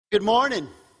Good morning.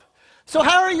 So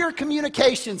how are your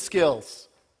communication skills?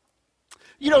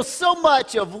 You know, so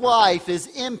much of life is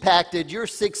impacted, your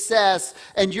success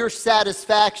and your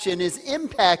satisfaction is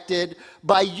impacted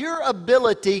by your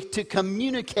ability to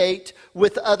communicate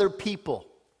with other people.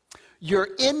 Your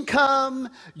income,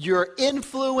 your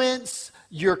influence,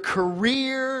 your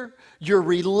career, your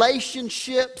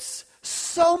relationships,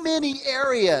 so many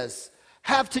areas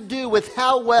have to do with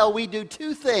how well we do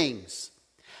two things: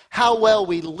 how well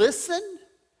we listen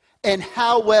and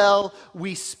how well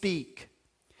we speak.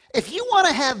 If you want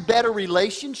to have better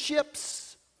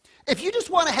relationships, if you just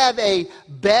want to have a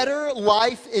better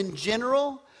life in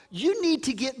general, you need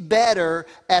to get better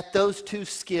at those two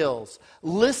skills,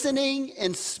 listening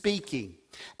and speaking.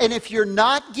 And if you're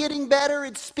not getting better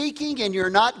at speaking and you're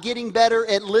not getting better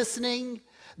at listening,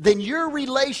 then your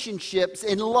relationships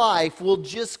in life will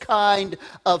just kind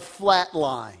of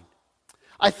flatline.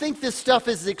 I think this stuff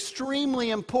is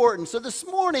extremely important. So this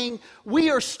morning, we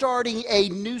are starting a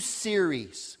new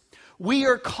series. We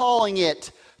are calling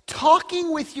it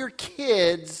Talking with Your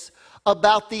Kids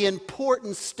About the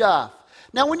Important Stuff.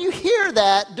 Now, when you hear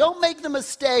that, don't make the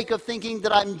mistake of thinking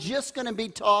that I'm just going to be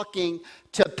talking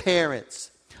to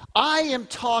parents. I am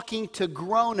talking to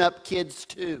grown-up kids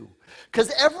too,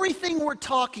 because everything we're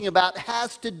talking about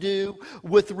has to do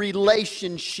with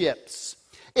relationships.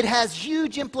 It has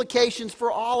huge implications for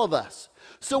all of us.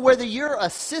 So whether you're a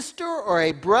sister or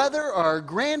a brother or a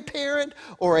grandparent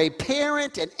or a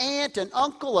parent, an aunt, an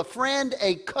uncle, a friend,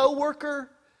 a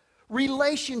coworker,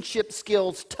 relationship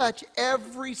skills touch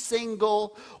every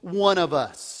single one of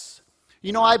us.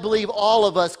 You know, I believe all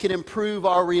of us can improve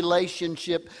our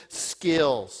relationship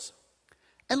skills.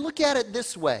 And look at it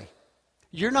this way.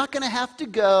 You're not going to have to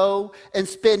go and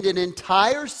spend an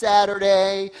entire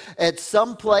Saturday at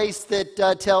some place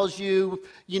that tells you,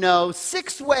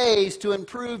 6 ways to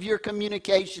improve your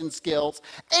communication skills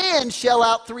and shell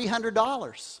out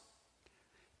 $300.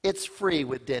 It's free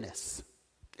with Dennis.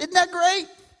 Isn't that great?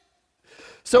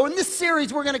 So in this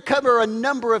series, we're going to cover a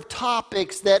number of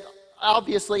topics that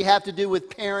obviously have to do with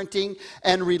parenting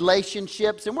and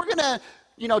relationships. And we're going to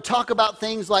talk about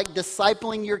things like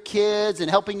discipling your kids and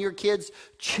helping your kids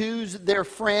choose their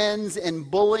friends and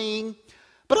bullying.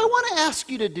 But I want to ask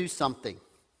you to do something.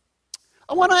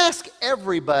 I want to ask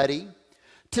everybody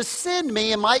to send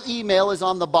me, and my email is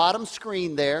on the bottom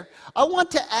screen there. I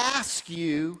want to ask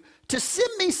you to send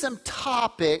me some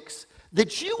topics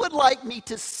that you would like me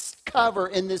to cover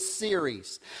in this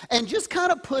series, and just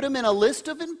kind of put them in a list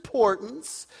of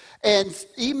importance and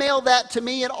email that to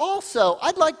me. And also,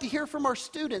 I'd like to hear from our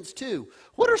students too.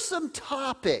 What are some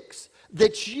topics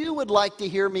that you would like to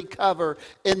hear me cover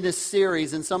in this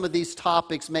series? And some of these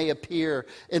topics may appear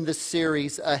in the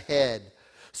series ahead.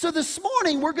 So this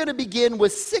morning, we're going to begin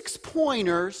with 6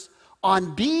 pointers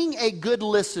on being a good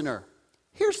listener.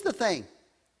 Here's the thing.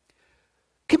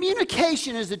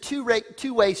 Communication is a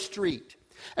two-way street.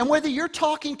 And whether you're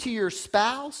talking to your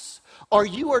spouse or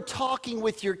you are talking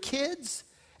with your kids,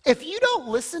 if you don't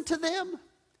listen to them,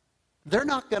 they're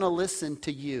not going to listen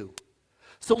to you.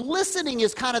 So listening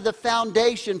is kind of the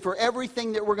foundation for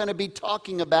everything that we're going to be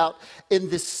talking about in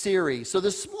this series. So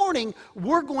this morning,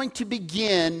 we're going to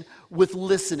begin with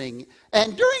listening.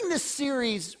 And during this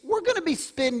series, we're going to be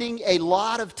spending a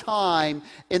lot of time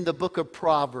in the book of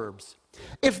Proverbs.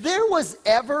 If there was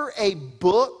ever a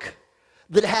book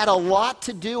that had a lot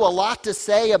to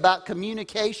say about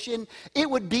communication, it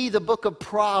would be the book of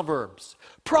Proverbs.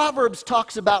 Proverbs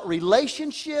talks about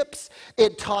relationships,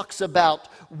 it talks about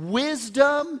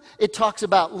wisdom, it talks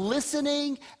about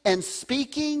listening and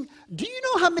speaking. Do you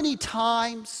know how many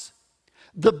times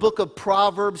the book of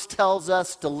Proverbs tells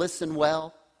us to listen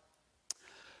well?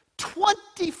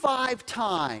 25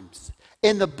 times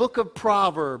in the book of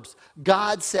Proverbs,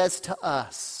 God says to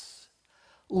us,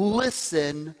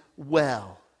 listen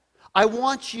well. I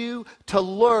want you to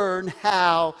learn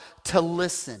how to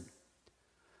listen.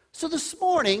 So this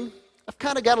morning, I've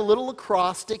kind of got a little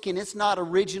acrostic, and it's not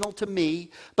original to me,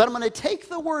 but I'm going to take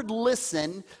the word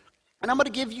listen, and I'm going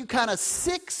to give you kind of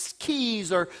 6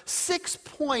 keys or 6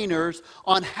 pointers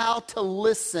on how to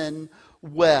listen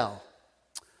well.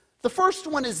 The first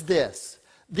one is this.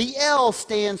 The L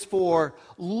stands for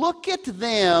look at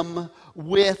them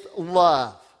with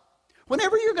love.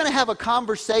 Whenever you're going to have a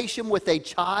conversation with a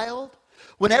child,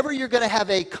 whenever you're going to have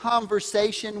a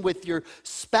conversation with your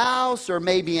spouse or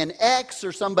maybe an ex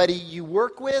or somebody you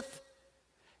work with,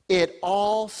 it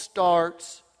all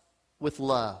starts with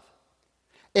love.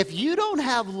 If you don't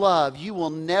have love, you will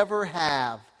never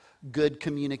have good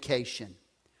communication.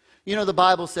 You know, the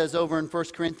Bible says over in 1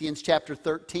 Corinthians chapter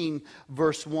 13,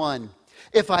 verse 1,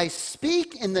 If I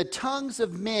speak in the tongues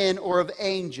of men or of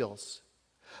angels,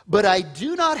 but I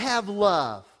do not have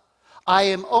love, I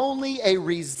am only a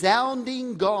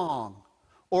resounding gong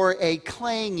or a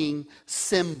clanging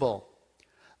cymbal.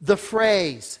 The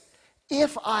phrase,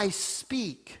 if I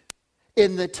speak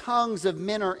in the tongues of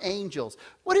men or angels,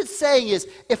 what it's saying is,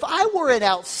 if I were an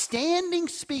outstanding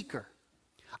speaker,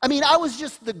 I was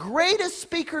just the greatest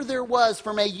speaker there was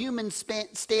from a human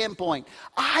standpoint.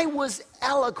 I was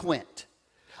eloquent.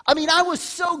 I was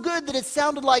so good that it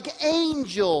sounded like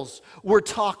angels were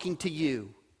talking to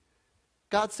you.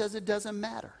 God says it doesn't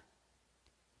matter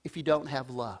if you don't have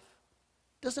love.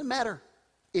 It doesn't matter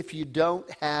if you don't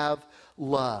have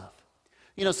love.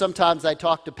 Sometimes I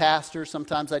talk to pastors,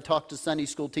 sometimes I talk to Sunday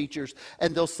school teachers,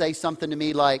 and they'll say something to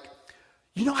me like,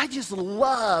 I just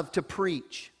love to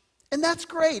preach. And that's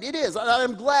great, it is.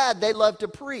 I'm glad they love to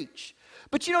preach.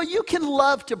 But you can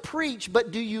love to preach,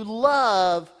 but do you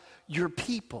love your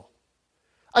people?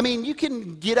 You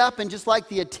can get up and just like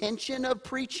the attention of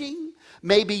preaching.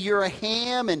 Maybe you're a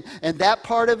ham and that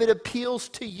part of it appeals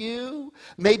to you.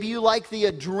 Maybe you like the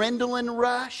adrenaline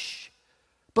rush.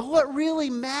 But what really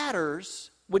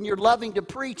matters when you're loving to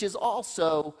preach is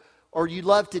also, or you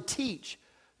love to teach,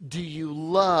 do you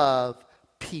love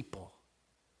people?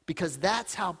 Because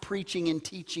that's how preaching and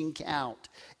teaching count,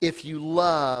 if you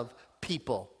love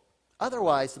people.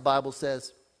 Otherwise, the Bible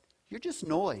says, you're just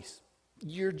noise.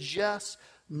 You're just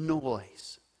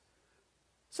noise.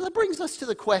 So that brings us to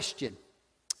the question,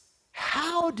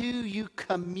 how do you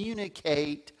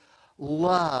communicate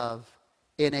love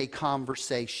in a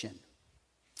conversation?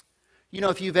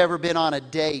 If you've ever been on a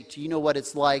date, you know what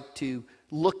it's like to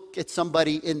look at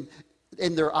somebody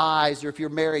in their eyes, or if you're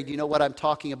married, you know what I'm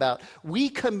talking about. We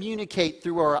communicate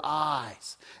through our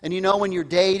eyes. And when you're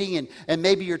dating and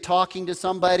maybe you're talking to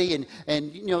somebody and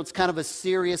it's kind of a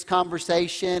serious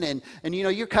conversation and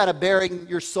you're kind of bearing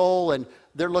your soul and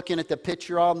they're looking at the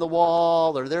picture on the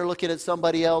wall or they're looking at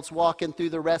somebody else walking through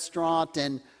the restaurant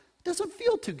and it doesn't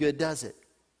feel too good, does it?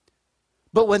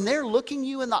 But when they're looking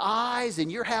you in the eyes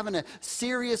and you're having a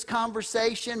serious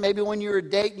conversation, maybe when you were a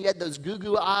date and you had those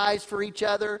goo-goo eyes for each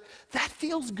other, that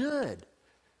feels good.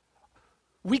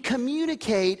 We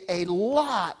communicate a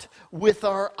lot with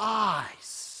our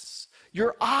eyes.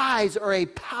 Your eyes are a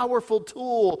powerful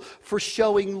tool for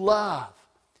showing love.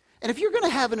 And if you're going to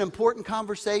have an important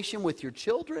conversation with your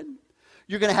children,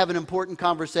 you're going to have an important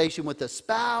conversation with a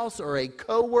spouse or a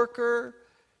coworker,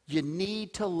 you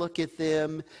need to look at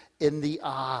them in the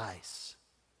eyes.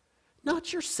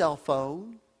 Not your cell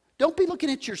phone. Don't be looking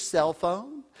at your cell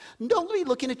phone. Don't be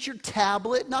looking at your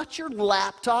tablet, not your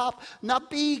laptop. Not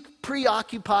be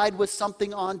preoccupied with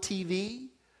something on TV.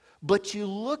 But you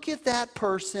look at that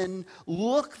person,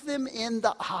 look them in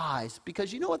the eyes.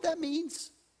 Because you know what that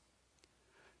means?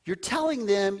 You're telling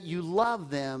them you love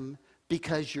them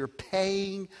because you're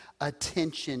paying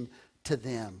attention to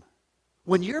them.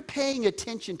 When you're paying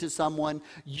attention to someone,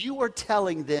 you are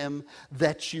telling them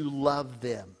that you love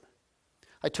them.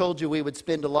 I told you we would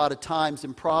spend a lot of times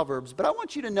in Proverbs, but I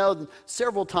want you to know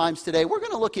several times today we're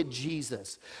going to look at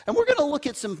Jesus. And we're going to look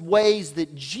at some ways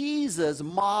that Jesus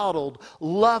modeled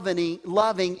loving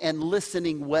and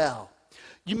listening well.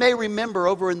 You may remember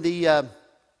over in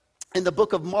the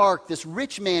book of Mark, this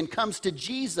rich man comes to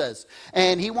Jesus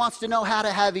and he wants to know how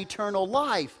to have eternal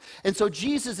life. And so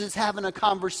Jesus is having a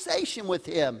conversation with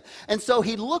him. And so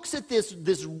he looks at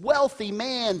this wealthy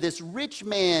man, this rich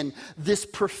man, this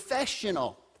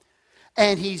professional,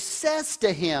 and he says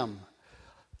to him,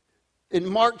 in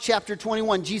Mark chapter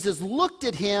 21, Jesus looked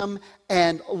at him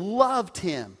and loved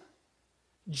him.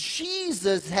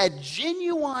 Jesus had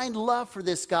genuine love for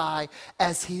this guy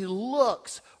as he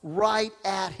looks right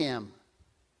at him.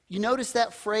 You notice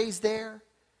that phrase there?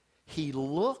 He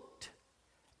looked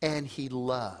and he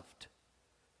loved.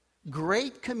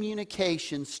 Great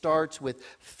communication starts with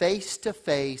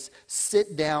face-to-face,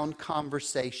 sit-down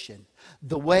conversation.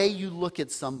 The way you look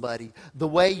at somebody, the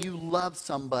way you love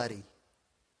somebody.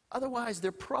 Otherwise,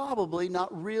 they're probably not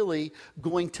really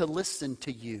going to listen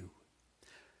to you.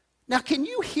 Now, can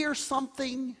you hear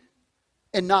something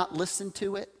and not listen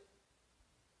to it?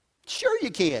 Sure you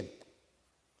can.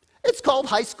 It's called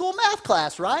high school math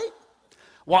class, right?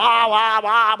 Wah, wah,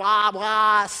 wah, wah,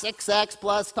 wah, 6x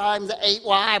plus times 8y,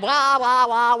 wah, wah,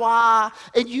 wah, wah.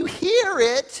 And you hear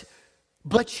it,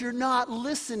 but you're not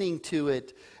listening to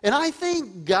it. And I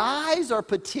think guys are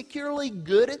particularly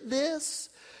good at this.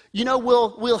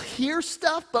 We'll hear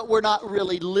stuff, but we're not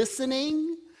really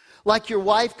listening. Like your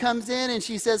wife comes in and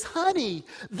she says, honey,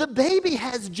 the baby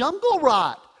has jungle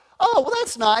rot. Oh, well,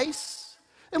 that's nice.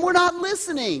 And we're not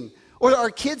listening. Or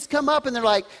our kids come up and they're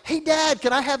like, hey, Dad,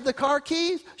 can I have the car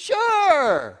keys?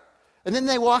 Sure. And then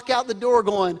they walk out the door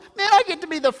going, man, I get to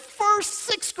be the first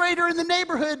sixth grader in the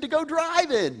neighborhood to go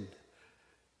driving.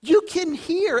 You can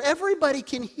hear. Everybody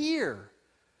can hear.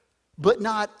 But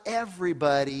not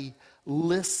everybody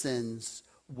listens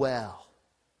well.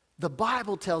 The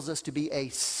Bible tells us to be a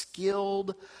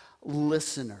skilled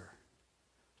listener.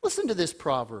 Listen to this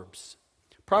Proverbs.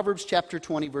 Proverbs chapter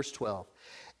 20, verse 12.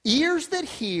 Ears that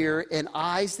hear and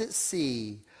eyes that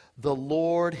see, the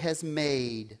Lord has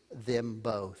made them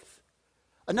both.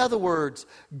 In other words,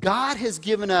 God has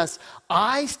given us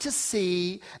eyes to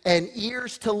see and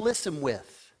ears to listen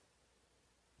with.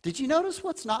 Did you notice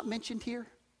what's not mentioned here?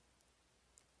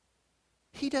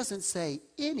 He doesn't say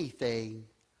anything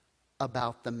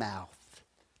about the mouth.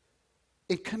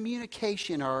 In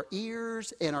communication, our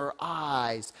ears and our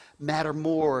eyes matter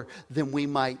more than we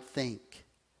might think.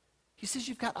 He says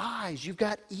you've got eyes, you've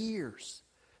got ears.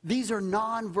 These are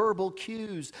nonverbal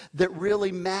cues that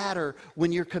really matter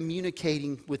when you're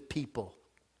communicating with people.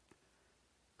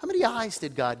 How many eyes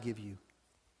did God give you?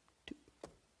 2.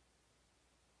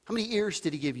 How many ears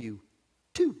did he give you?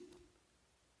 2.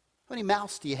 How many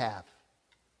mouths do you have?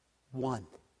 1.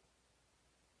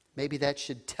 Maybe that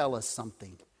should tell us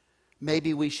something.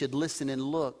 Maybe we should listen and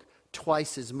look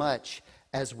twice as much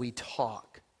as we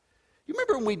talk. You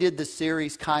remember when we did the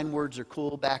series Kind Words Are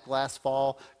Cool back last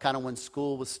fall, kind of when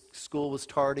school was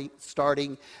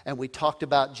starting, and we talked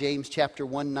about James chapter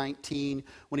 1:19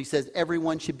 when he says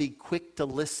everyone should be quick to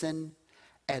listen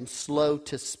and slow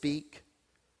to speak.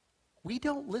 We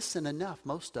don't listen enough,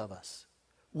 most of us.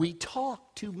 We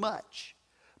talk too much,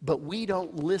 but we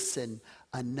don't listen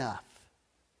enough.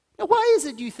 Now, why is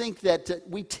it you think that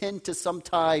we tend to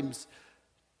sometimes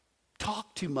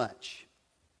talk too much?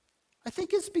 I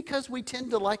think it's because we tend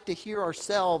to like to hear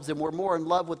ourselves, and we're more in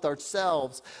love with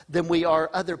ourselves than we are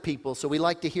other people. So we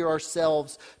like to hear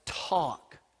ourselves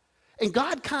talk. And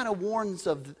God kind of warns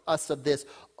us of this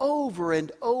over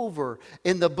and over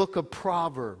in the book of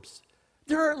Proverbs.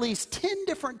 There are at least 10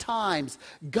 different times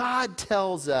God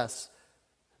tells us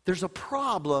there's a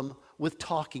problem with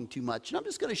talking too much. And I'm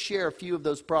just going to share a few of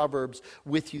those Proverbs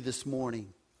with you this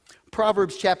morning.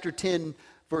 Proverbs chapter 10,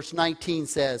 verse 19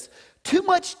 says, too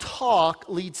much talk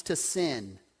leads to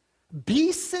sin.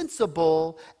 Be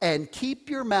sensible and keep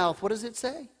your mouth, what does it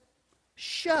say?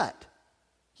 Shut.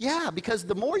 Yeah, because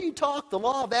the more you talk, the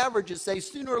law of averages say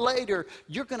sooner or later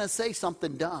you're going to say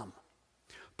something dumb.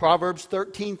 Proverbs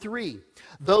 13:3.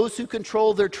 Those who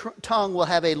control their tongue will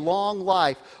have a long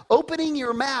life. Opening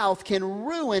your mouth can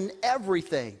ruin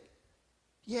everything.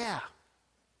 Yeah.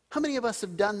 How many of us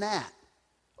have done that?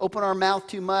 Open our mouth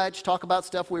too much, talk about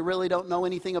stuff we really don't know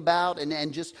anything about,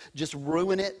 and just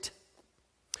ruin it?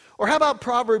 Or how about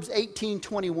Proverbs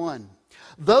 18:21?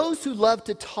 Those who love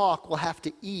to talk will have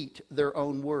to eat their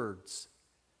own words.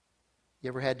 You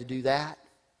ever had to do that?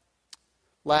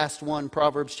 Last one,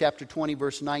 Proverbs chapter 20,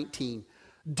 verse 19.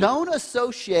 Don't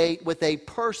associate with a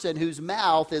person whose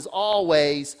mouth is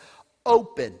always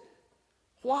open.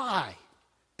 Why?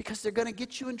 Because they're going to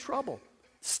get you in trouble.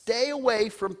 Stay away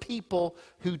from people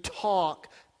who talk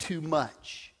too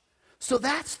much. So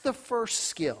that's the first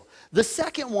skill. The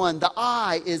second one, the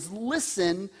I, is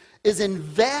listen, is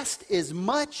invest as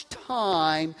much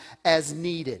time as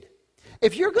needed.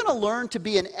 If you're going to learn to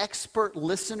be an expert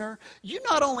listener, you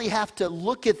not only have to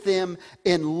look at them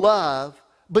in love,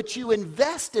 but you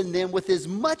invest in them with as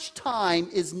much time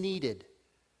as needed.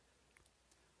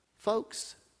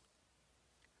 Folks,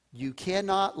 you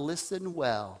cannot listen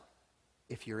well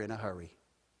if you're in a hurry.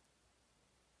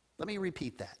 Let me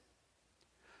repeat that.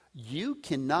 You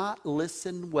cannot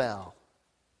listen well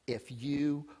if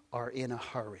you are in a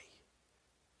hurry.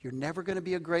 You're never going to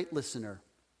be a great listener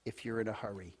if you're in a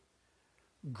hurry.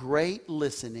 Great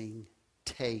listening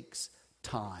takes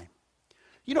time.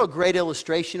 You know, a great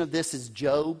illustration of this is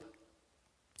Job.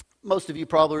 Most of you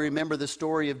probably remember the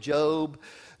story of Job.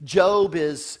 Job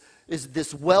is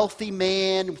this wealthy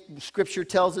man. Scripture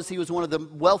tells us he was one of the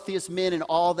wealthiest men in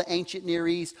all the ancient Near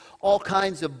East. All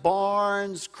kinds of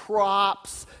barns,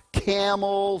 crops,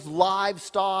 camels,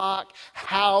 livestock,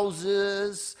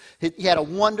 houses. He had a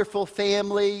wonderful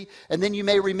family. And then you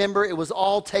may remember it was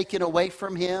all taken away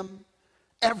from him.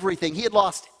 Everything. He had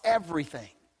lost everything.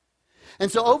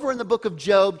 And so over in the book of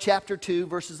Job, chapter 2,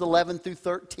 verses 11 through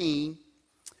 13,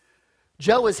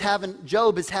 Job is having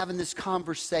this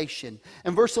conversation.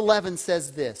 And verse 11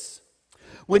 says this.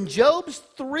 When Job's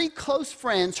 3 close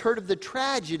friends heard of the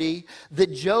tragedy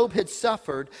that Job had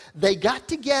suffered, they got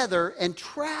together and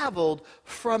traveled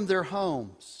from their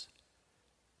homes.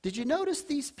 Did you notice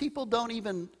these people don't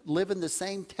even live in the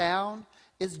same town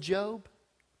is Job.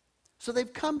 So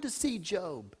they've come to see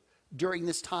Job during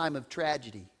this time of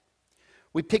tragedy.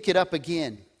 We pick it up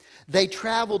again. They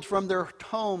traveled from their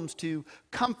homes to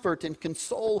comfort and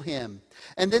console him.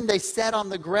 And then they sat on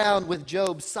the ground with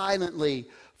Job silently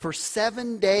for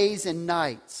 7 days and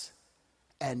nights.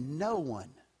 And no one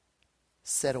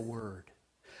said a word,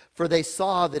 for they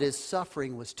saw that his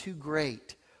suffering was too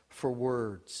great for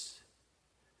words.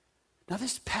 Now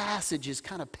this passage is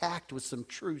kind of packed with some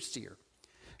truths here.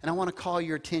 And I want to call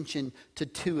your attention to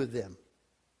two of them.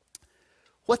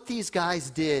 What these guys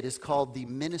did is called the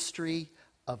ministry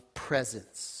of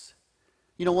presence.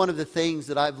 You know, one of the things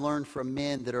that I've learned from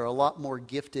men that are a lot more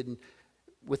gifted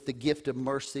with the gift of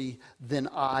mercy than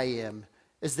I am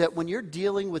is that when you're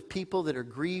dealing with people that are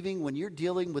grieving, when you're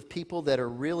dealing with people that are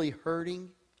really hurting,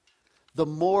 the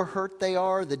more hurt they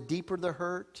are, the deeper the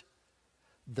hurt,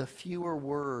 the fewer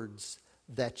words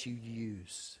that you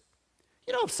use.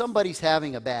 You know, if somebody's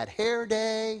having a bad hair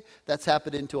day, that's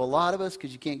happening to a lot of us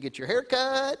because you can't get your hair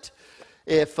cut.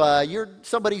 If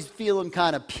somebody's feeling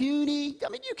kind of puny, I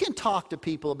mean, you can talk to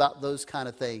people about those kind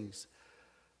of things.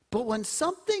 But when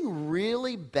something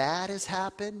really bad has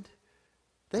happened,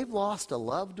 they've lost a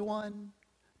loved one,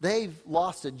 they've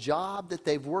lost a job that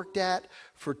they've worked at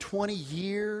for 20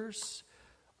 years,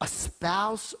 a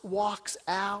spouse walks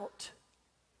out,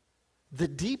 the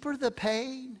deeper the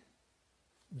pain,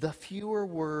 the fewer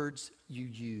words you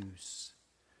use.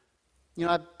 You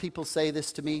know, people say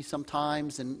this to me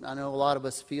sometimes, and I know a lot of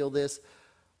us feel this.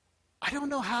 I don't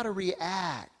know how to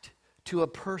react to a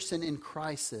person in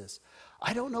crisis.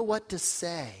 I don't know what to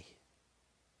say.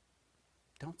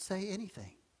 Don't say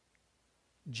anything.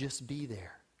 Just be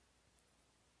there.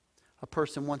 A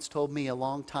person once told me a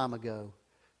long time ago,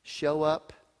 show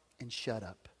up and shut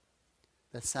up.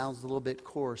 That sounds a little bit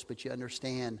coarse, but you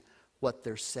understand what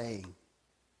they're saying.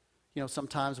 You know,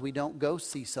 sometimes we don't go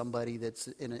see somebody that's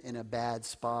in a bad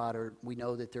spot, or we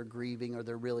know that they're grieving or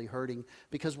they're really hurting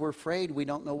because we're afraid we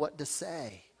don't know what to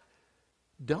say.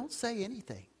 Don't say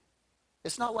anything.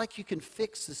 It's not like you can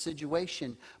fix the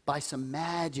situation by some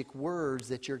magic words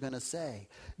that you're going to say.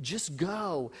 Just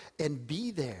go and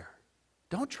be there.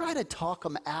 Don't try to talk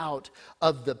them out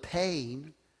of the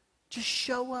pain. Just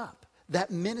show up.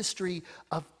 That ministry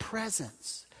of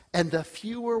presence and the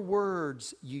fewer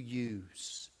words you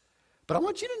use. But I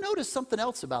want you to notice something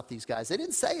else about these guys. They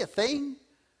didn't say a thing,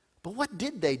 but what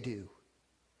did they do?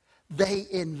 They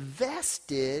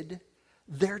invested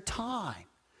their time.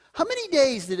 How many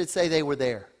days did it say they were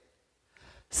there?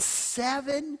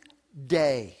 7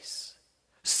 days.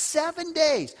 7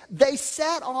 days. They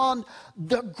sat on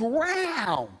the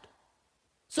ground.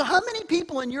 So how many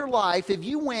people in your life have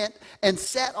you went and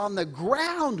sat on the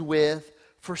ground with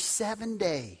for 7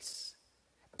 days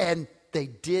and they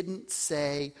didn't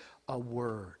say a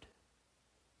word?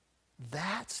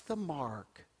 That's the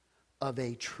mark of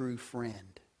a true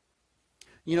friend.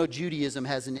 You know, Judaism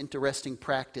has an interesting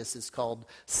practice. It's called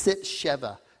Sit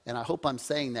Sheva. And I hope I'm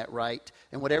saying that right.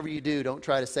 And whatever you do, don't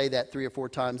try to say that 3 or 4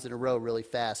 times in a row really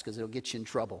fast because it'll get you in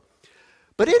trouble.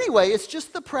 But anyway, it's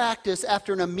just the practice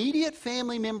after an immediate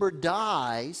family member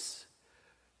dies,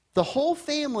 the whole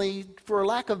family, for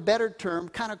lack of a better term,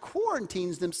 kind of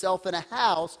quarantines themselves in a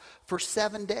house for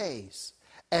 7 days.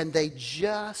 And they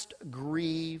just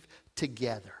grieve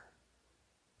together.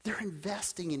 They're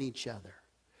investing in each other.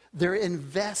 They're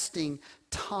investing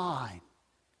time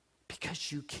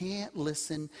because you can't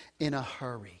listen in a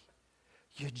hurry.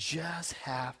 You just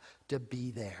have to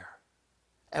be there.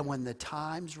 And when the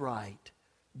time's right,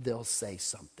 they'll say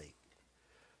something.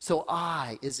 So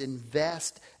I is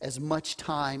invest as much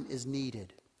time as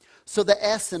needed. So the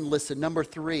S in listen, number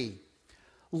 3,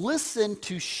 listen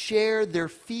to share their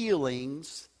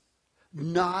feelings,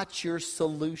 not your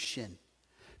solution.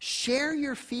 Share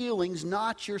your feelings,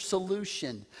 not your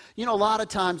solution. You know, a lot of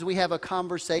times we have a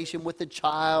conversation with a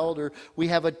child, or we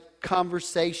have a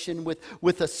conversation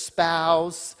with a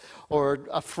spouse or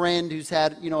a friend who's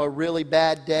had, a really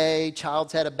bad day.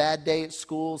 Child's had a bad day at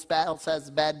school. Spouse has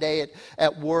a bad day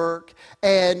at work.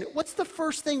 And what's the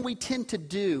first thing we tend to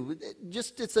do?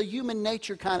 It's a human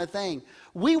nature kind of thing.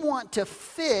 We want to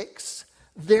fix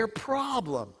their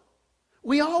problem.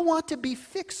 We all want to be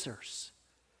fixers.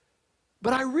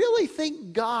 But I really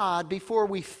think God, before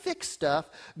we fix stuff,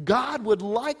 God would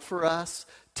like for us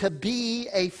to be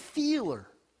a feeler.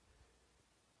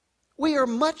 We are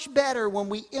much better when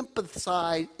we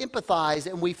empathize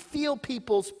and we feel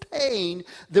people's pain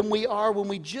than we are when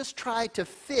we just try to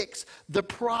fix the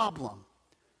problem.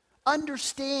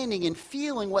 Understanding and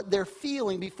feeling what they're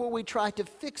feeling before we try to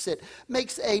fix it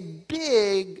makes a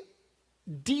big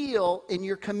deal in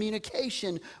your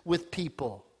communication with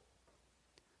people.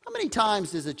 How many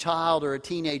times does a child or a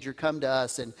teenager come to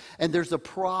us and there's a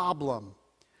problem?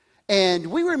 And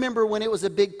we remember when it was a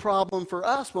big problem for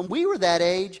us when we were that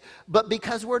age, but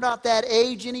because we're not that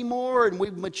age anymore and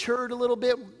we've matured a little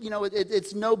bit,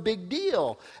 it's no big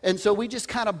deal. And so we just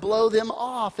kind of blow them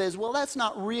off as, well, that's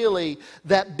not really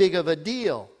that big of a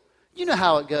deal. You know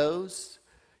how it goes.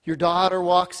 Your daughter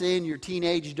walks in, your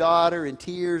teenage daughter, and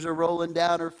tears are rolling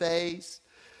down her face.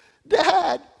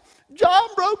 Dad, John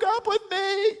broke up with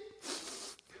me.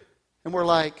 And we're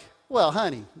like, well,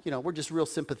 honey, we're just real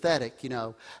sympathetic,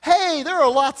 Hey, there are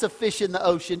lots of fish in the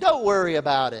ocean. Don't worry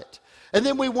about it. And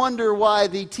then we wonder why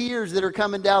the tears that are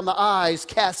coming down the eyes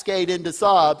cascade into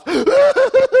sobs.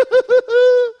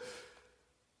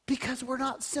 Because we're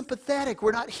not sympathetic.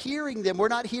 We're not hearing them. We're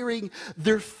not hearing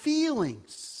their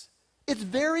feelings. It's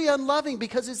very unloving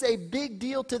because it's a big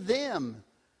deal to them.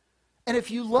 And if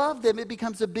you love them, it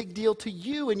becomes a big deal to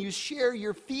you, and you share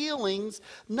your feelings,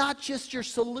 not just your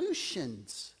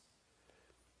solutions.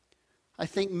 I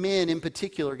think men in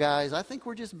particular, guys, I think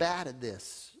we're just bad at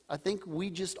this. I think we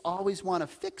just always want to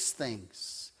fix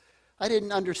things. I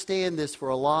didn't understand this for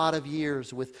a lot of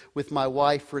years with my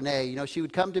wife, Renee. She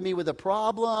would come to me with a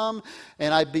problem,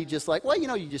 and I'd be just like, well,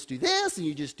 you just do this, and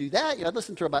you just do that. I'd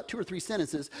listen to her about 2 or 3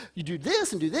 sentences. You do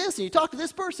this, and you talk to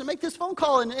this person, make this phone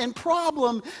call, and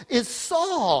problem is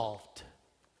solved.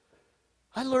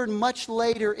 I learned much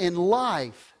later in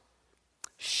life,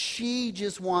 she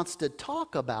just wants to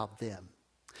talk about them.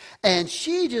 And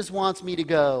she just wants me to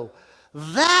go,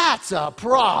 that's a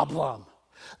problem.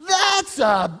 That's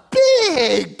a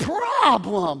big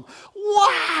problem.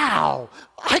 Wow.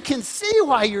 I can see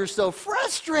why you're so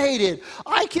frustrated.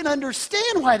 I can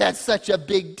understand why that's such a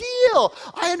big deal.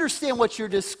 I understand what you're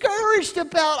discouraged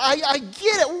about. I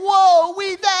get it. Whoa,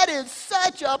 that is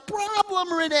such a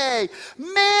problem, Renee.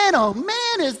 Man, oh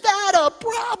man, is that a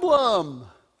problem?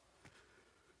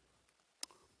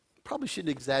 Probably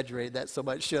shouldn't exaggerate that so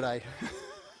much, should I?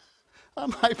 I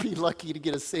might be lucky to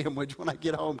get a sandwich when I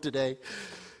get home today.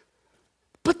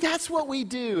 But that's what we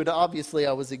do. And obviously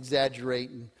I was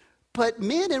exaggerating. But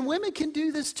men and women can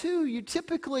do this too.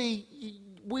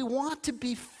 We want to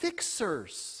be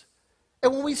fixers.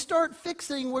 And when we start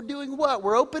fixing, we're doing what?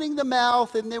 We're opening the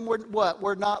mouth, and then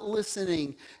we're not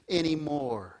listening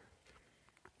anymore.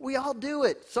 We all do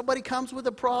it. Somebody comes with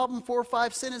a problem, 4 or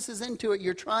 5 sentences into it,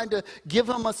 you're trying to give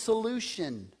them a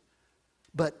solution.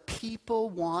 But people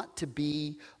want to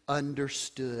be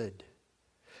understood.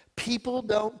 People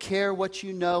don't care what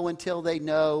you know until they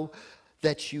know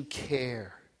that you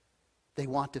care. They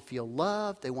want to feel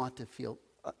loved. They want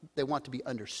to be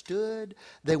understood.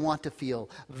 They want to feel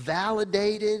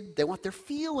validated. They want their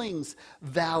feelings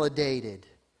validated.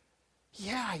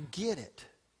 Yeah, I get it.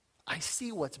 I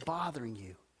see what's bothering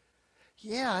you.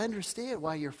 Yeah, I understand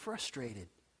why you're frustrated.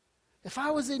 If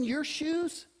I was in your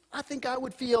shoes, I think I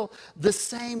would feel the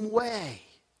same way.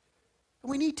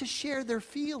 We need to share their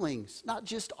feelings, not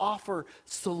just offer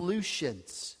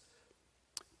solutions.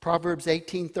 Proverbs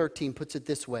 18:13 puts it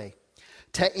this way.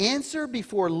 To answer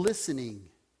before listening,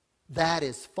 that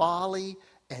is folly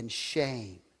and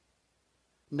shame.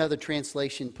 Another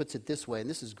translation puts it this way, and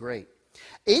this is great.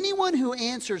 Anyone who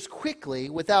answers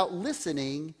quickly without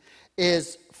listening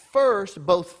is first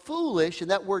both foolish,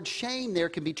 and that word shame there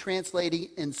can be translated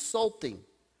insulting.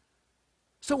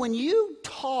 So when you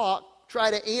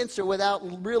try to answer without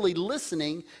really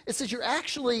listening, it says you're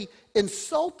actually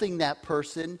insulting that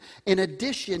person in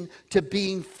addition to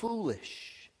being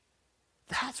foolish.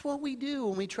 That's what we do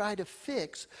when we try to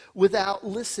fix without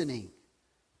listening.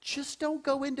 Just don't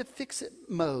go into fix-it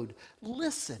mode.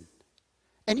 Listen.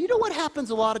 And you know what happens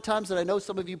a lot of times, and I know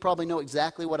some of you probably know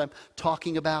exactly what I'm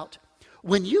talking about.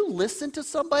 When you listen to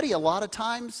somebody, a lot of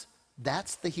times,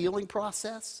 that's the healing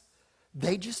process.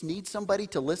 They just need somebody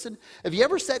to listen. Have you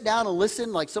ever sat down and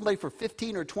listened like somebody for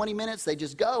 15 or 20 minutes? They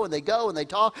just go and they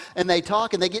talk and they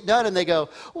talk and they get done and they go,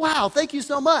 wow, thank you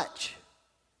so much.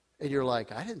 And you're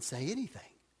like, I didn't say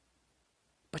anything.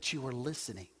 But you were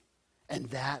listening. And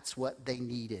that's what they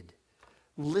needed.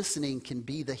 Listening can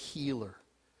be the healer.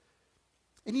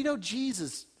 And you know,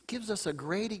 Jesus gives us a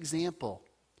great example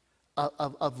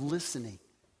of listening.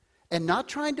 And not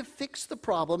trying to fix the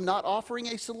problem, not offering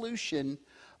a solution,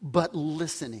 but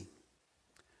listening.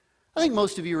 I think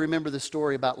most of you remember the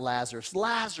story about Lazarus.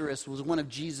 Lazarus was one of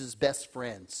Jesus' best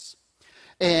friends.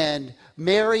 And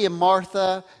Mary and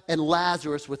Martha and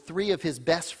Lazarus were 3 of his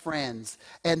best friends.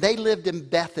 And they lived in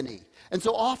Bethany. And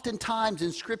so oftentimes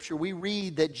in Scripture we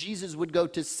read that Jesus would go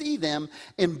to see them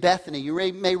in Bethany. You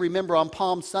may remember on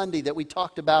Palm Sunday that we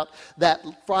talked about that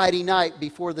Friday night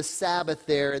before the Sabbath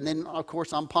there. And then, of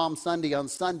course, on Palm Sunday, on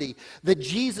Sunday, that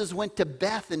Jesus went to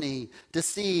Bethany to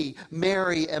see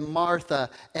Mary and Martha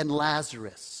and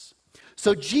Lazarus.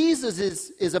 So Jesus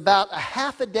is about a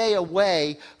half a day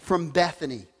away from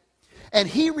Bethany. And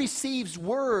he receives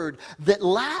word that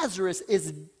Lazarus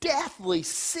is deathly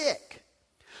sick.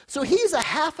 So he's a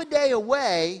half a day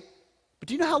away, but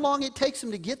do you know how long it takes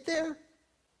him to get there?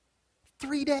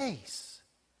 3 days.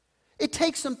 It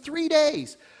takes him 3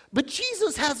 days. But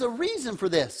Jesus has a reason for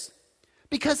this,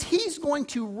 because he's going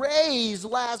to raise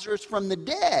Lazarus from the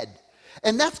dead.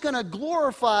 And that's going to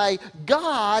glorify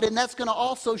God, and that's going to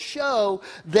also show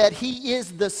that he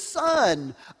is the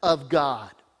Son of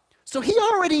God. So he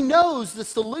already knows the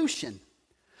solution.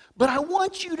 But I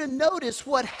want you to notice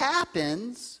what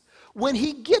happens when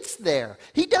he gets there.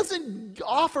 He doesn't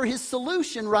offer his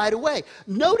solution right away.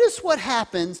 Notice what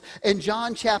happens in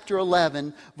John chapter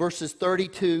 11, verses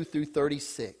 32 through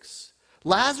 36.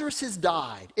 Lazarus has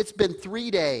died. It's been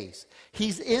 3 days.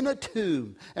 He's in a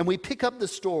tomb, and we pick up the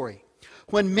story.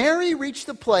 When Mary reached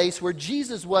the place where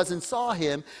Jesus was and saw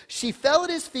him, she fell at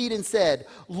his feet and said,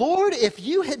 "Lord, if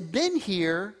you had been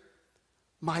here,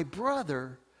 my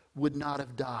brother would not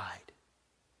have died."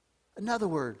 In other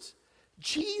words,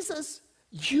 Jesus,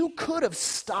 you could have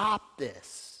stopped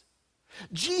this.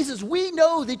 Jesus, we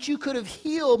know that you could have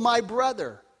healed my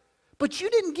brother, but you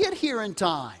didn't get here in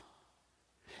time.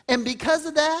 And because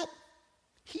of that,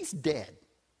 he's dead.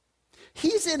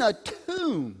 He's in a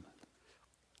tomb.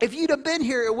 If you'd have been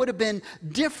here, it would have been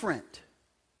different.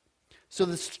 So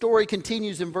the story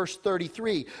continues in verse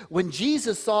 33. When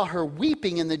Jesus saw her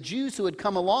weeping and the Jews who had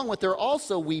come along with her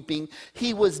also weeping,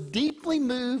 he was deeply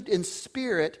moved in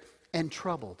spirit and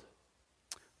troubled.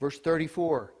 Verse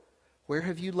 34, "Where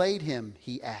have you laid him?"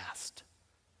 he asked.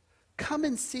 "Come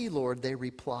and see, Lord," they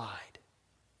replied.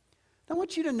 Now I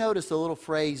want you to notice a little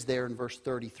phrase there in verse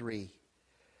 33.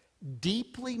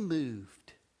 Deeply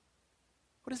moved.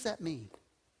 What does that mean?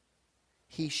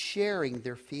 He's sharing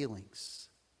their feelings.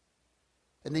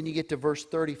 And then you get to verse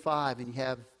 35 and you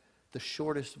have the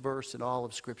shortest verse in all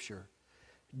of Scripture.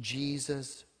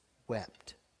 Jesus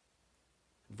wept.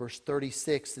 Verse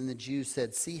 36, and the Jews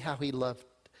said, "See how he loved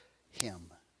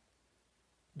him."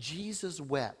 Jesus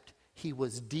wept. He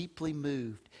was deeply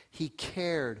moved. He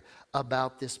cared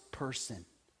about this person.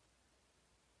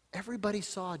 Everybody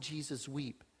saw Jesus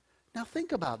weep. Now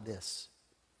think about this.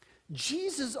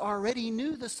 Jesus already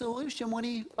knew the solution when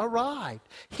he arrived.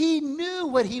 He knew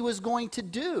what he was going to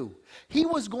do. He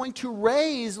was going to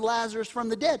raise Lazarus from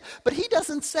the dead. But he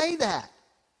doesn't say that.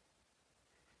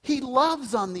 He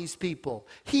loves on these people.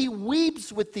 He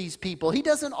weeps with these people. He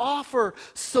doesn't offer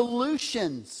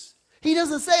solutions. He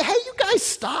doesn't say, "Hey, you guys,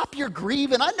 stop your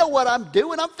grieving. I know what I'm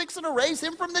doing. I'm fixing to raise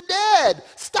him from the dead.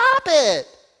 Stop it."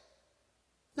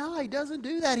 No, he doesn't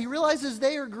do that. He realizes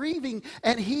they are grieving,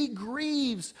 and he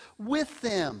grieves with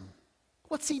them.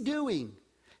 What's he doing?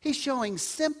 He's showing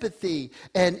sympathy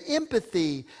and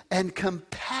empathy and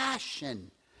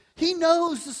compassion. He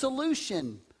knows the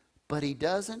solution, but he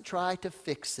doesn't try to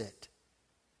fix it.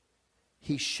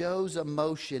 He shows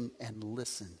emotion and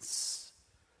listens.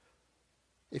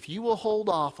 If you will hold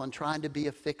off on trying to be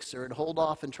a fixer and hold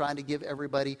off on trying to give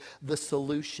everybody the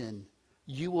solution,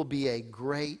 you will be a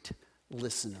great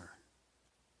listener.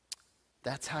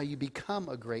 That's how you become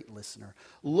a great listener.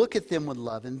 Look at them with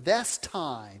love. Invest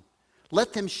time.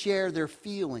 Let them share their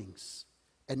feelings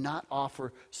and not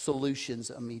offer solutions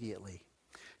immediately.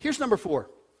 Here's number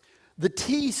 4. The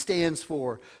T stands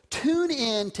for tune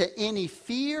in to any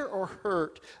fear or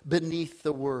hurt beneath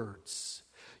the words.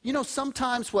 You know,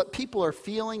 sometimes what people are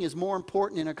feeling is more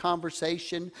important in a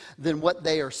conversation than what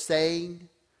they are saying.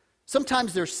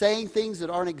 Sometimes they're saying things that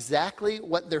aren't exactly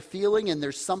what they're feeling, and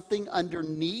there's something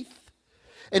underneath.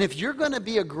 And if you're going to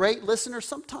be a great listener,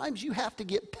 sometimes you have to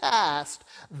get past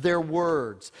their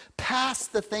words,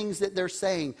 past the things that they're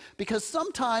saying, because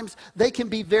sometimes they can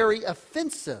be very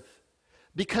offensive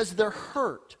because they're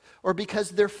hurt, or because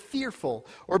they're fearful,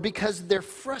 or because they're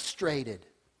frustrated.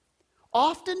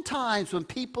 Oftentimes when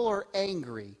people are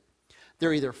angry,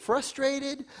 they're either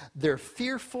frustrated, they're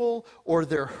fearful, or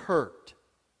they're hurt.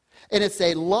 And it's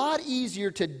a lot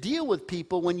easier to deal with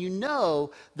people when you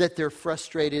know that they're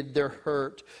frustrated, they're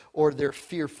hurt, or they're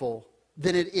fearful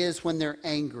than it is when they're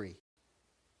angry.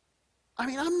 I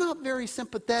mean, I'm not very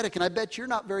sympathetic, and I bet you're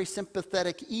not very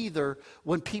sympathetic either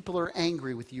when people are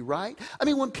angry with you, right? I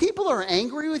mean, when people are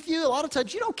angry with you, a lot of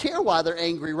times you don't care why they're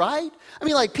angry, right? I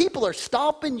mean, like people are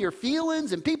stomping your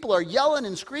feelings and people are yelling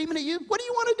and screaming at you. What do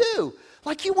you want to do?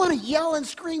 Like you want to yell and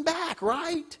scream back,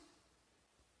 right?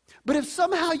 But if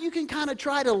somehow you can kind of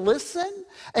try to listen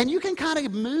and you can kind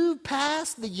of move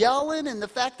past the yelling and the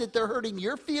fact that they're hurting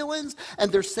your feelings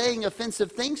and they're saying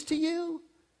offensive things to you,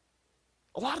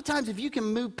 a lot of times if you can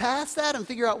move past that and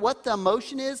figure out what the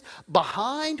emotion is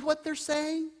behind what they're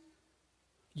saying,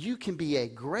 you can be a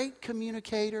great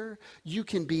communicator. You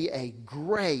can be a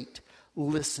great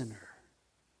listener.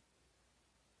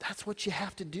 That's what you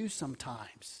have to do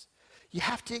sometimes. You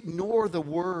have to ignore the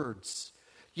words.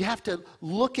 You have to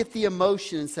look at the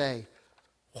emotion and say,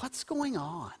 what's going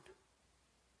on?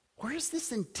 Where's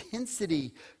this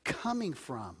intensity coming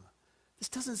from? This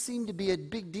doesn't seem to be a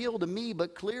big deal to me,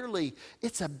 but clearly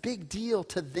it's a big deal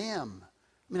to them.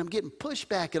 I mean, I'm getting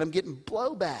pushback and I'm getting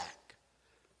blowback.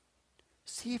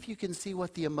 See if you can see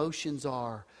what the emotions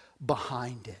are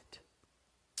behind it.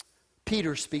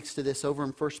 Peter speaks to this over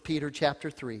in 1 Peter chapter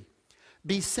 3.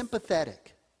 Be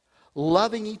sympathetic,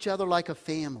 loving each other like a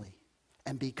family,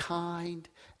 and be kind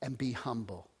and be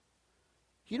humble.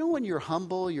 You know, when you're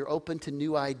humble, you're open to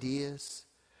new ideas.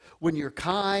 When you're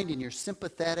kind and you're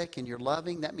sympathetic and you're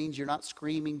loving, that means you're not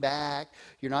screaming back.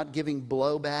 You're not giving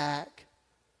blowback.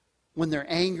 When they're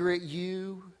angry at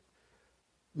you,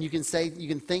 you can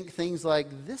think things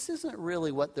like, this isn't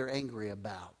really what they're angry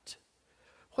about.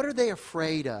 What are they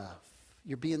afraid of?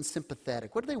 You're being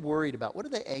sympathetic. What are they worried about? What are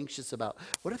they anxious about?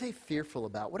 What are they fearful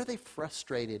about? What are they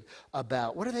frustrated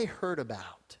about? What are they hurt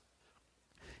about?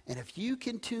 And if you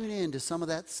can tune in to some of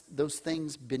those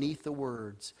things beneath the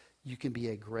words, you can be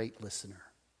a great listener.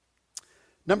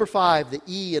 Number 5, the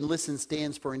E in listen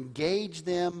stands for engage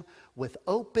them with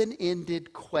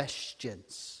open-ended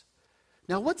questions.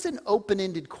 Now, what's an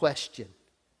open-ended question?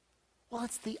 Well,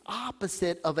 it's the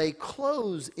opposite of a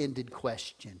close-ended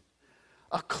question.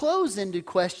 A close-ended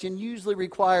question usually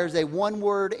requires a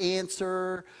one-word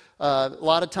answer. A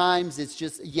lot of times it's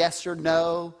just yes or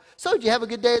no. So, did you have a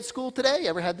good day at school today?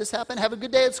 Ever had this happen? Have a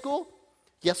good day at school?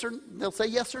 Yes or they'll say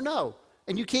yes or no.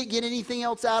 And you can't get anything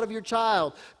else out of your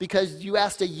child because you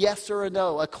asked a yes or a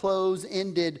no, a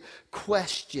close-ended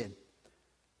question.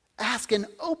 Ask an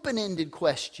open-ended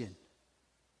question.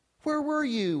 Where were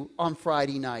you on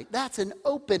Friday night? That's an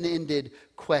open-ended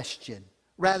question.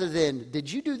 Rather than,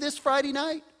 did you do this Friday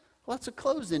night? Well, that's a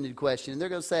closed-ended question. And they're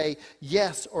going to say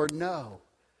yes or no.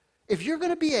 If you're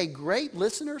going to be a great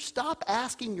listener, stop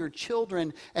asking your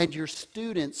children and your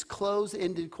students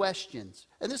closed-ended questions.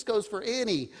 And this goes for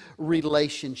any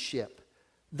relationship.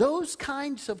 Those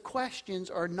kinds of questions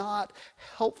are not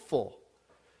helpful.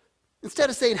 Instead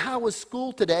of saying, how was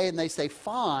school today? And they say,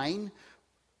 fine.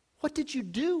 What did you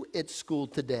do at school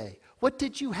today? What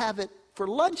did you have for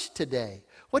lunch today?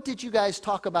 What did you guys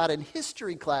talk about in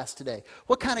history class today?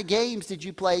 What kind of games did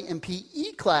you play in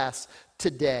PE class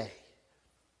today?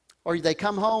 Or they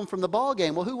come home from the ball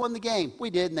game. Well, who won the game? We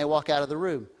did, and they walk out of the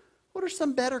room. What are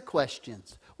some better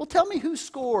questions? Well, tell me who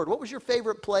scored. What was your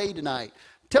favorite play tonight?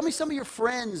 Tell me some of your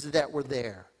friends that were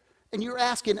there. And you're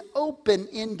asking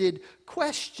open-ended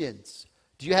questions.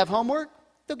 Do you have homework?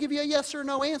 They'll give you a yes or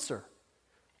no answer.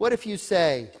 What if you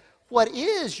say, what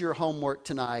is your homework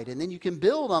tonight? And then you can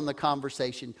build on the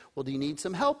conversation. Well, do you need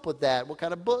some help with that? What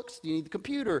kind of books? Do you need the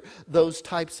computer? Those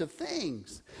types of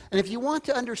things. And if you want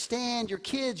to understand your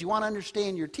kids, you want to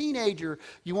understand your teenager,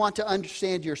 you want to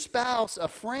understand your spouse, a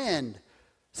friend,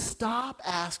 stop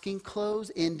asking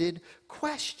closed-ended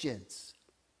questions.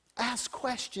 Ask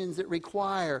questions that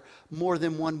require more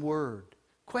than one word.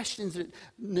 Questions that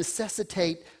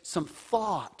necessitate some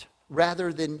thought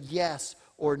rather than yes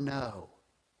or no.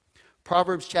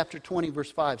 Proverbs chapter 20,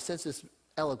 verse 5 says this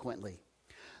eloquently.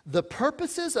 The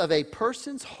purposes of a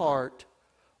person's heart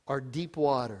are deep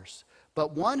waters,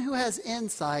 but one who has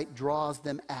insight draws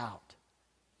them out.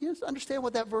 You understand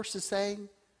what that verse is saying?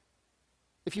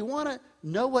 If you want to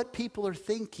know what people are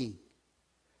thinking,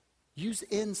 use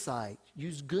insight,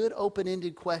 use good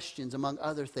open-ended questions, among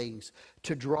other things,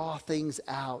 to draw things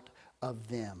out of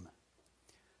them.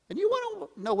 And you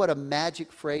want to know what a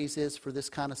magic phrase is for this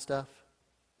kind of stuff?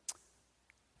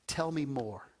 Tell me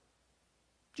more.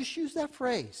 Just use that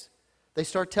phrase. They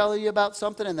start telling you about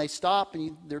something and they stop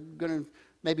and they're going to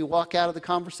maybe walk out of the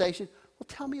conversation. Well,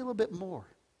 tell me a little bit more.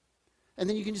 And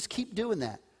then you can just keep doing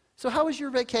that. So how was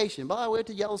your vacation? Well, I went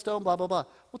to Yellowstone, blah, blah, blah.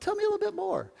 Well, tell me a little bit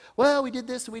more. Well, we did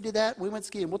this and we did that. We went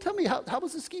skiing. Well, tell me, how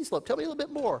was the ski slope? Tell me a little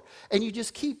bit more. And you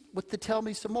just keep with the tell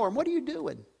me some more. And what are you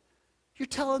doing? You're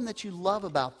telling them that you love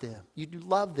about them. You do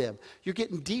love them. You're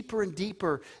getting deeper and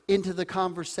deeper into the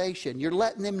conversation. You're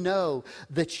letting them know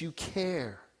that you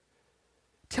care.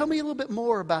 Tell me a little bit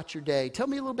more about your day. Tell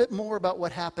me a little bit more about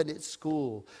what happened at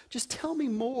school. Just tell me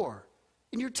more.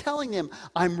 And you're telling them,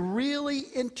 I'm really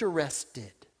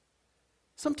interested.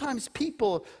 Sometimes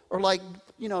people are like,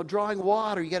 drawing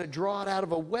water. You got to draw it out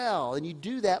of a well. And you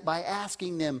do that by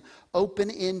asking them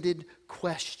open-ended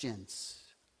questions.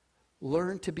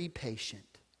 Learn to be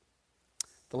patient.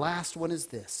 The last one is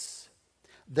this.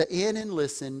 The in and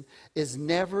listen is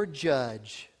never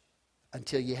judge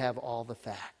until you have all the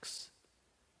facts.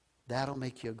 That'll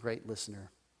make you a great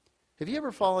listener. Have you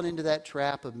ever fallen into that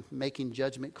trap of making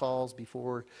judgment calls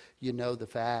before you know the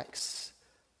facts?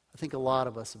 I think a lot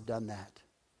of us have done that.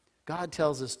 God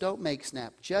tells us don't make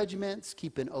snap judgments,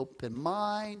 keep an open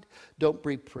mind, don't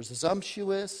be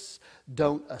presumptuous,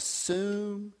 don't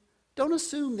assume. Don't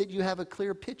assume that you have a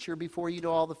clear picture before you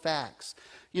know all the facts.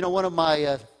 One of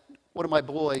my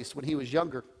boys, when he was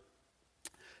younger,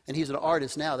 and he's an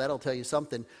artist now, that'll tell you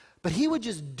something, but he would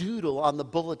just doodle on the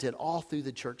bulletin all through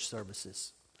the church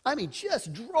services. I mean,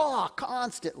 just draw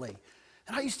constantly.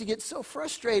 And I used to get so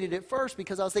frustrated at first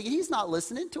because I was thinking, he's not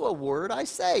listening to a word I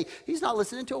say. He's not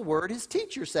listening to a word his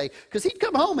teachers say. Because he'd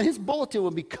come home and his bulletin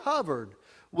would be covered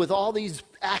with all these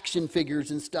action figures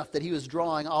and stuff that he was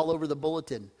drawing all over the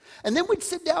bulletin. And then we'd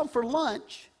sit down for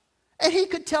lunch, and he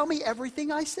could tell me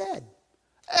everything I said.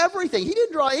 Everything. He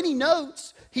didn't draw any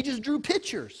notes. He just drew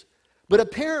pictures. But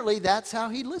apparently that's how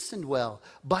he listened well,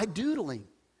 by doodling.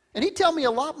 And he'd tell me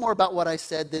a lot more about what I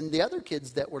said than the other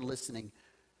kids that were listening.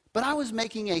 But I was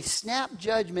making a snap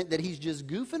judgment that he's just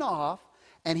goofing off,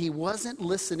 and he wasn't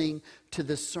listening to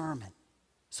the sermon.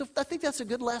 So I think that's a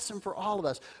good lesson for all of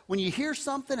us. When you hear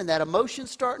something and that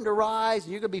emotion's starting to rise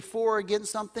and you're going to be for or against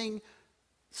something,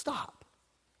 stop.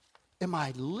 Am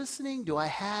I listening? Do I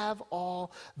have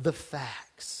all the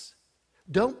facts?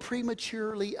 Don't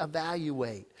prematurely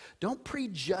evaluate. Don't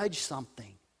prejudge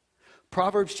something.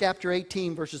 Proverbs chapter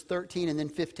 18, verses 13 and then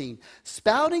 15.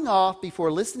 Spouting off before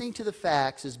listening to the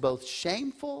facts is both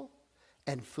shameful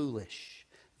and foolish.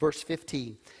 Verse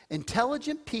 15,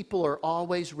 intelligent people are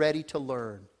always ready to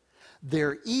learn.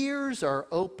 Their ears are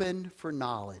open for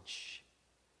knowledge.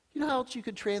 You know how else you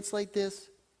could translate this?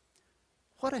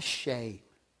 What a shame.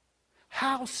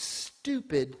 How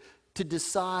stupid to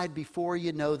decide before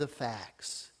you know the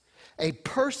facts. A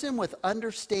person with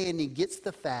understanding gets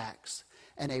the facts,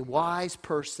 and a wise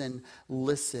person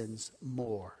listens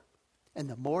more. And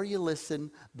the more you listen,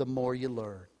 the more you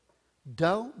learn.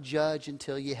 Don't judge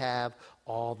until you have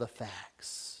all the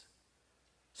facts.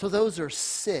 So those are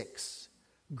 6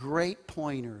 great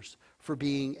pointers for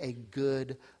being a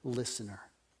good listener.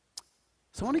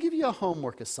 So I want to give you a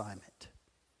homework assignment.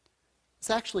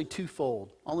 It's actually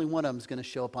twofold. Only one of them is going to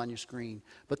show up on your screen.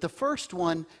 But the first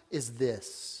one is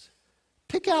this.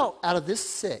 Pick out of this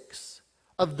 6,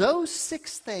 of those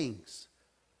 6 things,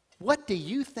 what do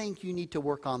you think you need to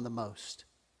work on the most?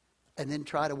 And then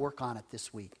try to work on it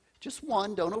this week. Just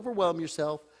one. Don't overwhelm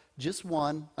yourself. Just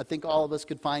one. I think all of us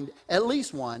could find at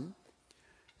least one.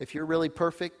 If you're really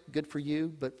perfect, good for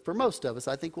you. But for most of us,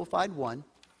 I think we'll find one.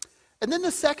 And then the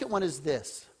second one is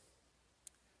this.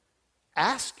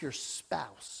 Ask your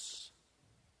spouse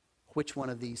which one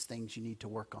of these things you need to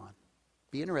work on.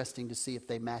 Be interesting to see if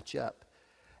they match up.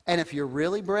 And if you're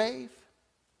really brave,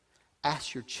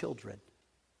 ask your children,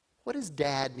 what does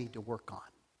dad need to work on?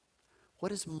 What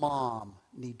does mom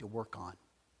need to work on?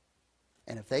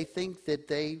 And if they think that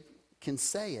they can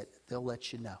say it, they'll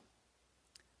let you know.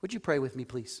 Would you pray with me,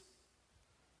 please?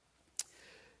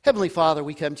 Heavenly Father,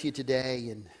 we come to you today,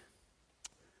 and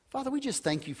Father, we just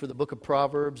thank you for the book of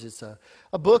Proverbs. It's a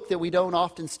book that we don't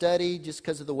often study just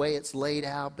because of the way it's laid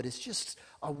out, but it's just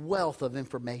a wealth of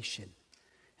information.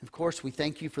 And of course, we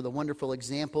thank you for the wonderful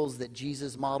examples that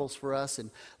Jesus models for us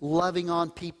and loving on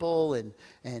people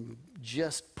and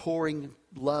just pouring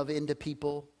love into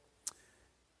people.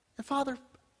 And Father,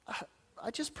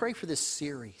 I just pray for this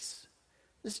series.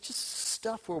 This is just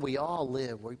stuff where we all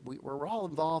live. We're all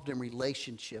involved in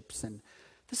relationships. And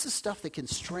this is stuff that can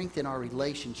strengthen our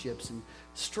relationships and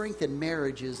strengthen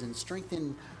marriages and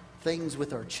strengthen things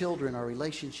with our children, our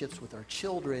relationships with our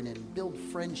children, and build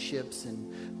friendships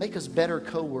and make us better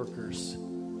co-workers.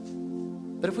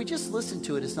 But if we just listen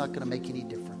to it, it's not going to make any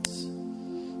difference.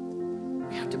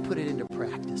 We have to put it into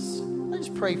practice. I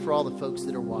just pray for all the folks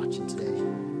that are watching today.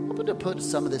 Help them to put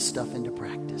some of this stuff into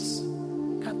practice.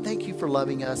 God, thank you for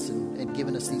loving us and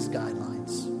giving us these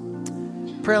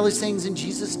guidelines. Pray all these things in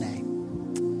Jesus' name.